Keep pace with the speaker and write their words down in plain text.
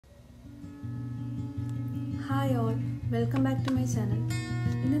Hi all, welcome back to my channel.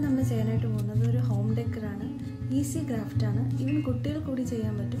 ഇന്ന് നമ്മൾ ചെയ്യാനായിട്ട് പോകുന്നത് ഒരു ഹോം ഡെക്കറാണ്. ഈസി ക്രാഫ്റ്റാണ്. ഈവൻ കുട്ടികൾ കൂടി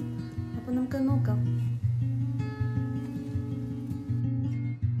ചെയ്യാൻ പറ്റും. അപ്പോൾ നമുക്ക് നോക്കാം.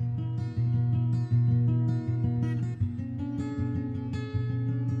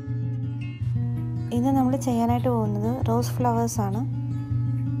 ഇന്ന് നമ്മൾ ചെയ്യാനായിട്ട് പോകുന്നത് റോസ് ഫ്ലവേഴ്സാണ്.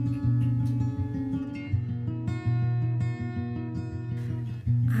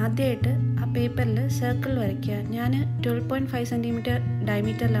 ആദ്യമായിട്ട് ആ പേപ്പറിൽ സർക്കിൾ വരയ്ക്കുക. ഞാൻ 12.5 സെൻറ്റിമീറ്റർ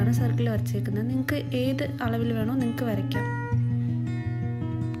ഡയമീറ്ററിലാണ് സർക്കിൾ വരച്ചേക്കുന്നത്. നിങ്ങൾക്ക് ഏത് അളവിൽ വേണോ നിങ്ങൾക്ക് വരയ്ക്കാം.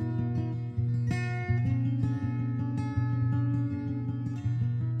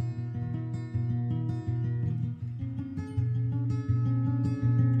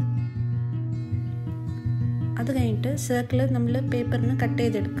 അത് കഴിഞ്ഞിട്ട് സർക്കിൾ നമ്മൾ പേപ്പറിന് കട്ട്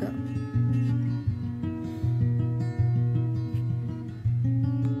ചെയ്തെടുക്കുക.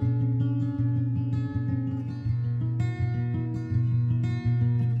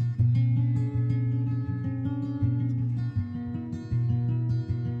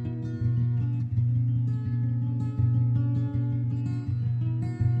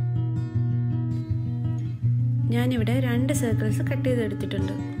 ഞാനിവിടെ 2 സർക്കിൾസ് കട്ട്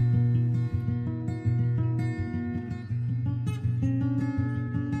ചെയ്തെടുത്തിട്ടുണ്ട്.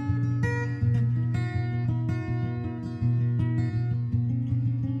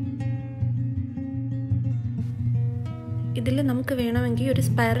 ഇതിൽ നമുക്ക് വേണമെങ്കിൽ ഒരു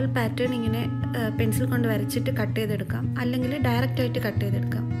സ്പൈറൽ പാറ്റേൺ ഇങ്ങനെ പെൻസിൽ കൊണ്ട് വരച്ചിട്ട് കട്ട് ചെയ്തെടുക്കാം, അല്ലെങ്കിൽ ഡയറക്റ്റായിട്ട് കട്ട്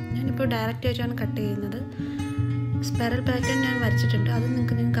ചെയ്തെടുക്കാം. ഞാനിപ്പോൾ ഡയറക്റ്റായിട്ടാണ് കട്ട് ചെയ്യുന്നത്. സ്പൈറൽ പാറ്റേൺ ഞാൻ വരച്ചിട്ടുണ്ട്, അത്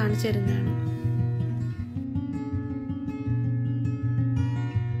ഞാൻ കാണിച്ചു തരുന്നതാണ്.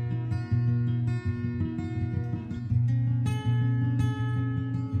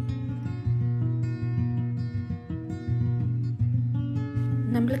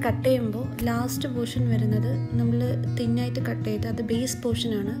 നമ്മൾ കട്ട് ചെയ്യുമ്പോൾ ലാസ്റ്റ് പോർഷൻ വരുന്നത് നമ്മൾ തിന്നായിട്ട് കട്ട് ചെയ്ത് അത് ബേസ്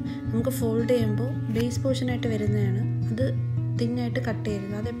പോർഷനാണ്. നമുക്ക് ഫോൾഡ് ചെയ്യുമ്പോൾ ബേസ് പോർഷനായിട്ട് വരുന്നതാണ്. അത് തിന്നായിട്ട് കട്ട്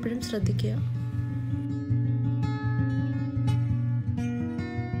ചെയ്യരുത്, അതെപ്പോഴും ശ്രദ്ധിക്കുക.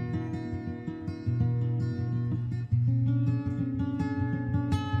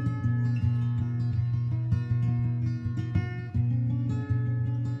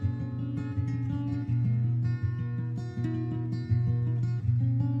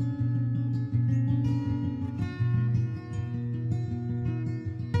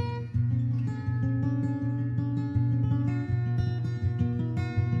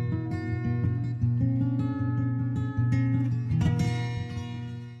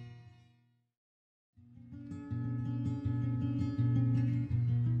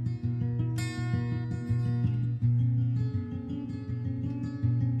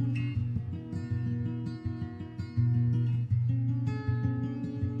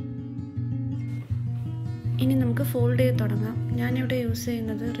 ഇനി നമുക്ക് ഫോൾഡ് ചെയ്ത് തുടങ്ങാം. ഞാനിവിടെ യൂസ്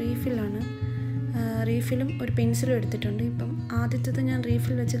ചെയ്യുന്നത് റീഫിലാണ്. റീഫിലും ഒരു പെൻസിലും എടുത്തിട്ടുണ്ട്. ഇപ്പം ആദ്യത്തേത് ഞാൻ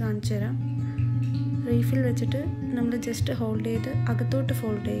റീഫിൽ വെച്ച് കാണിച്ചു തരാം. റീഫിൽ വെച്ചിട്ട് നമ്മൾ ജസ്റ്റ് ഹോൾഡ് ചെയ്ത് അകത്തോട്ട്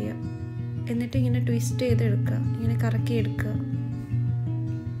ഫോൾഡ് ചെയ്യുക. എന്നിട്ട് ഇങ്ങനെ ട്വിസ്റ്റ് ചെയ്ത് എടുക്കുക, ഇങ്ങനെ കറക്കി എടുക്കുക.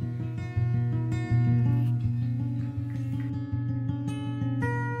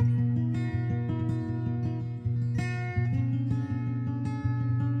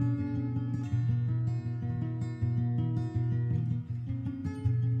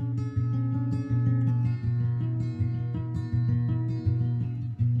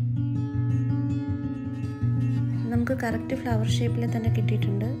 നമുക്ക് കറക്റ്റ് ഫ്ലവർ ഷേപ്പിൽ തന്നെ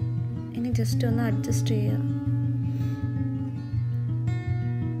കിട്ടിയിട്ടുണ്ട്. ഇനി ജസ്റ്റ് ഒന്ന് അഡ്ജസ്റ്റ് ചെയ്യുക.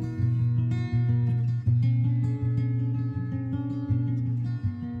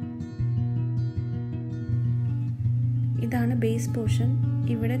 ഇതാണ് ബേസ് പോർഷൻ.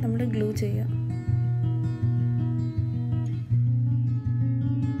 ഇവിടെ നമ്മൾ ഗ്ലൂ ചെയ്യുക.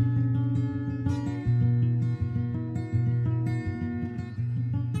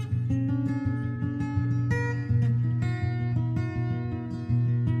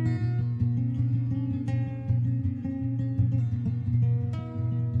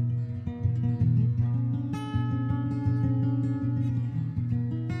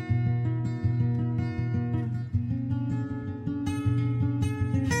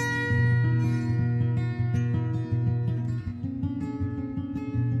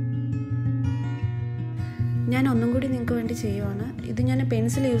 ഞാൻ ഒന്നും കൂടി നിങ്ങൾക്ക് വേണ്ടി ചെയ്യുവാണ്. ഇത് ഞാൻ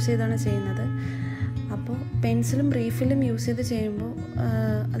പെൻസിൽ യൂസ് ചെയ്താണ് ചെയ്യുന്നത്. അപ്പോൾ പെൻസിലും റീഫിലും യൂസ് ചെയ്ത് ചെയ്യുമ്പോൾ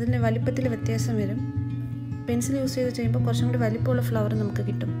അതിൻ്റെ വലിപ്പത്തിൽ വ്യത്യാസം വരും. പെൻസിൽ യൂസ് ചെയ്ത് ചെയ്യുമ്പോൾ കുറച്ചും കൂടി വലിപ്പമുള്ള ഫ്ലവർ നമുക്ക്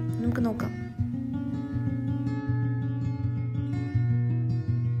കിട്ടും. നമുക്ക് നോക്കാം.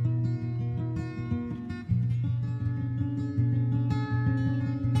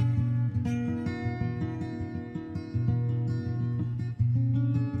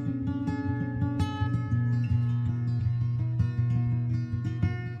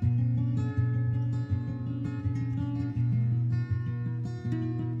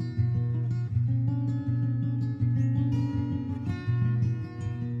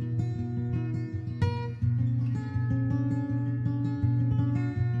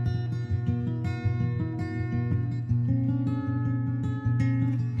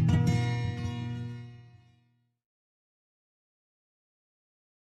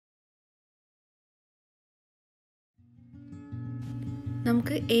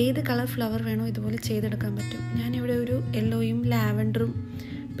 നമുക്ക് ഏത് കളർ ഫ്ലവർ വേണോ ഇതുപോലെ ചെയ്തെടുക്കാൻ പറ്റും. ഞാനിവിടെ ഒരു യെല്ലോയും ലാവൻഡറും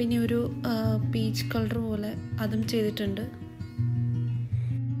പിന്നെ ഒരു പീച്ച് കളർ പോലെ അതും ചെയ്തിട്ടുണ്ട്.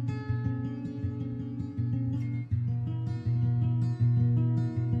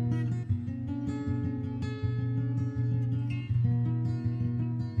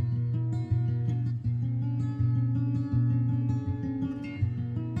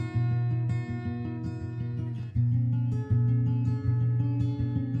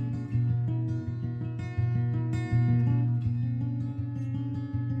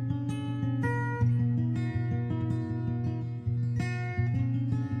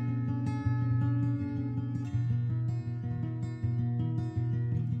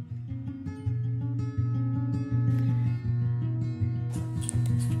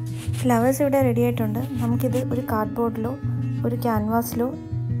 ഫ്ലവേഴ്സ് ഇവിടെ റെഡി ആയിട്ടുണ്ട്. നമുക്കിത് ഒരു കാർഡ്ബോർഡിലോ ഒരു ക്യാൻവാസിലോ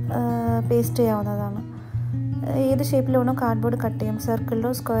പേസ്റ്റ് ചെയ്യാവുന്നതാണ്. ഏത് ഷേപ്പിൽ വേണോ കാർഡ്ബോർഡ് കട്ട് ചെയ്യാം.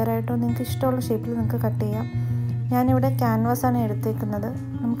 സർക്കിളിലോ സ്ക്വയറായിട്ടോ നിങ്ങൾക്ക് ഇഷ്ടമുള്ള ഷേപ്പിൽ നിങ്ങൾക്ക് കട്ട് ചെയ്യാം. ഞാനിവിടെ ക്യാൻവാസാണ് എടുത്തേക്കുന്നത്.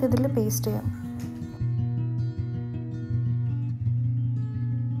 നമുക്കിതിൽ പേസ്റ്റ് ചെയ്യാം.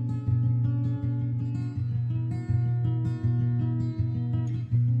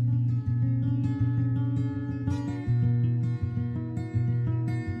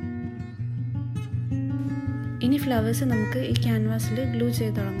 ഇനി ഫ്ലവേഴ്സ് നമുക്ക് ഈ ക്യാൻവാസിൽ ഗ്ലൂ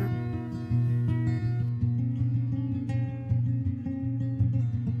ചെയ്ത് തുടങ്ങാം.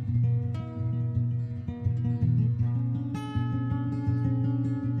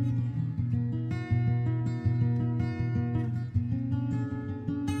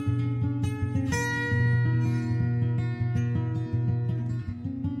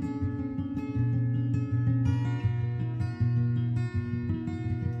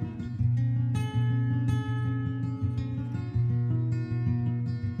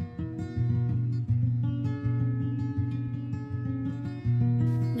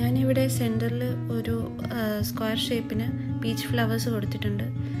 ഞാനിവിടെ സെൻറ്ററിൽ ഒരു സ്ക്വയർ ഷേപ്പിന് പീച്ച് ഫ്ലവേഴ്സ് കൊടുത്തിട്ടുണ്ട്.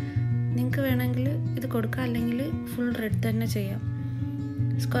 നിങ്ങൾക്ക് വേണമെങ്കിൽ ഇത് കൊടുക്കാം, അല്ലെങ്കിൽ ഫുൾ റെഡ് തന്നെ ചെയ്യാം.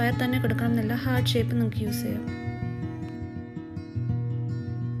 സ്ക്വയർ തന്നെ കൊടുക്കണം എന്നല്ല, ഹാർട്ട് ഷേപ്പ് നിങ്ങൾക്ക് യൂസ് ചെയ്യാം.